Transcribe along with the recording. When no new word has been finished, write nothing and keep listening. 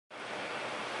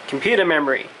Computer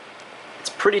memory. It's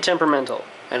pretty temperamental,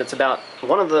 and it's about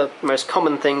one of the most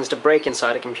common things to break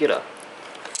inside a computer.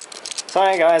 So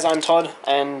hi guys, I'm Todd,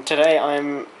 and today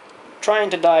I'm trying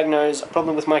to diagnose a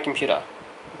problem with my computer.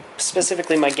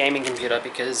 Specifically my gaming computer,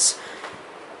 because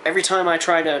every time I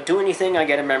try to do anything I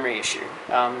get a memory issue.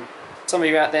 Some of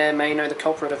you out there may know the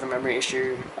culprit of a memory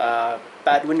issue,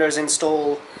 bad Windows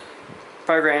install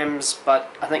programs,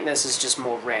 but I think this is just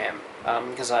more RAM.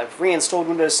 Because I've reinstalled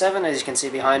Windows 7, as you can see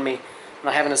behind me, and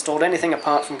I haven't installed anything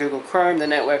apart from Google Chrome, the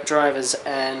network drivers,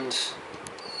 and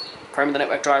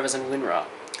WinRAR.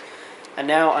 And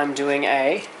now I'm doing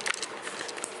a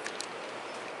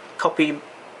copy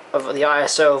of the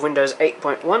ISO of Windows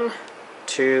 8.1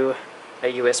 to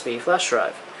a USB flash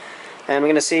drive. And we're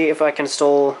going to see if I can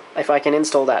install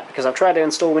that, because I've tried to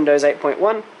install Windows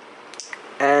 8.1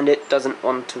 and it doesn't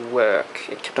want to work.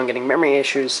 It kept on getting memory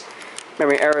issues,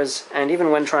 memory errors, and even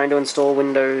when trying to install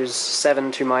Windows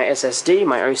 7 to my SSD,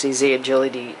 my OCZ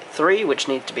Agility 3, which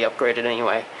needs to be upgraded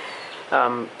anyway,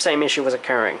 same issue was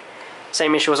occurring.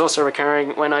 Same issue was also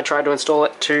occurring when I tried to install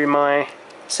it to my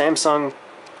Samsung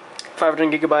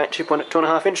 500GB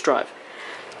 2.5 inch drive.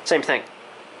 Same thing.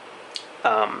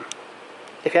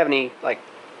 If you have any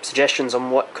suggestions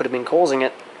on what could have been causing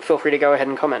it, feel free to go ahead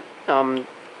and comment.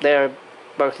 They're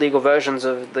both legal versions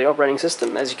of the operating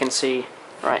system, as you can see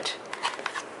right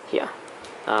here.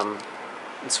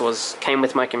 This came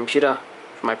with my computer,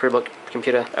 my pre-built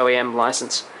computer OEM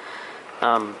license.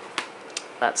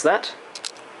 That's that.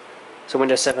 So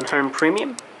Windows 7 Home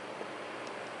Premium.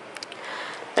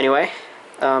 Anyway,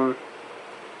 yeah,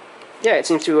 it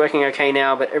seems to be working okay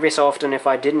now, but every so often if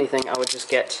I did anything I would just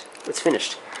get, it's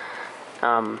finished.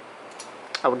 I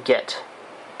would get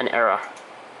an error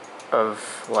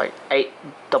of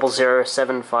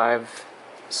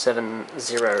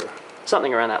 8007570,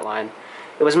 something around that line.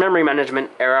 It was memory management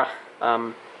error,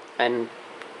 and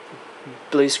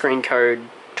blue screen code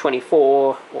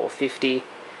 24 or 50,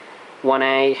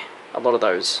 1A, a lot of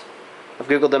those. I've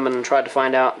googled them and tried to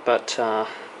find out, but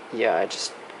yeah, I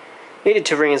just needed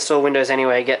to reinstall Windows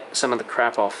anyway, get some of the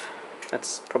crap off.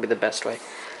 That's probably the best way.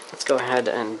 Let's go ahead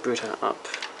and boot her up.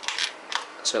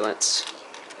 So let's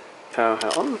power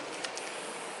her on.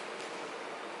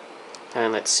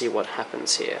 And let's see what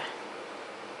happens here.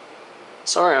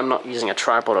 Sorry I'm not using a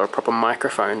tripod or a proper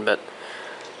microphone, but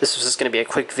this was just going to be a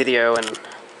quick video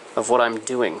of what I'm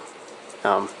doing.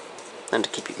 And to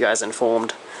keep you guys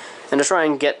informed. And to try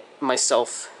and get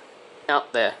myself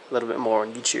out there a little bit more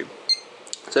on YouTube.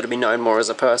 So to be known more as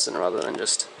a person rather than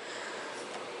just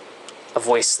a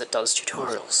voice that does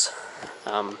tutorials. So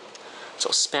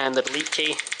I'll spam the delete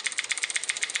key.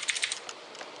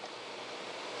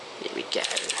 Here we go.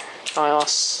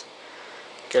 BIOS.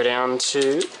 Go down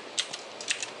to...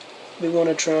 we want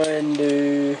to try and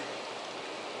do...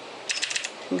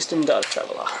 Kingston Data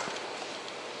Traveler.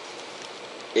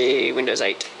 Windows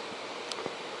 8.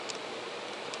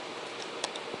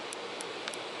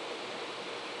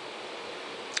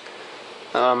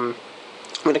 I'm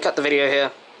going to cut the video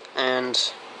here,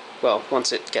 and, well,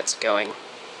 once it gets going,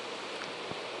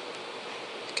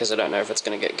 because I don't know if it's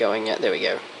going to get going yet. There we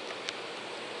go.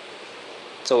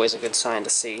 It's always a good sign to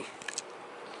see.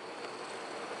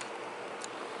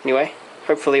 Anyway,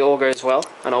 hopefully all goes well,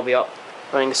 and I'll be up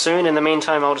running soon. In the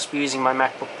meantime, I'll just be using my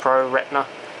MacBook Pro Retina,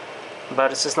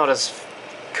 but it's just not as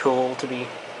cool to be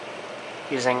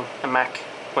using a Mac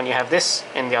when you have this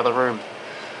in the other room.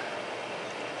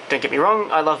 Don't get me wrong,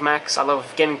 I love Macs, I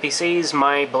love gaming PCs.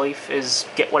 My belief is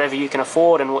get whatever you can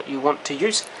afford and what you want to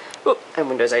use. Ooh, and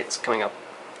Windows 8's coming up.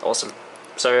 Awesome.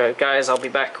 So guys, I'll be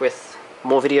back with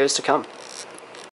more videos to come.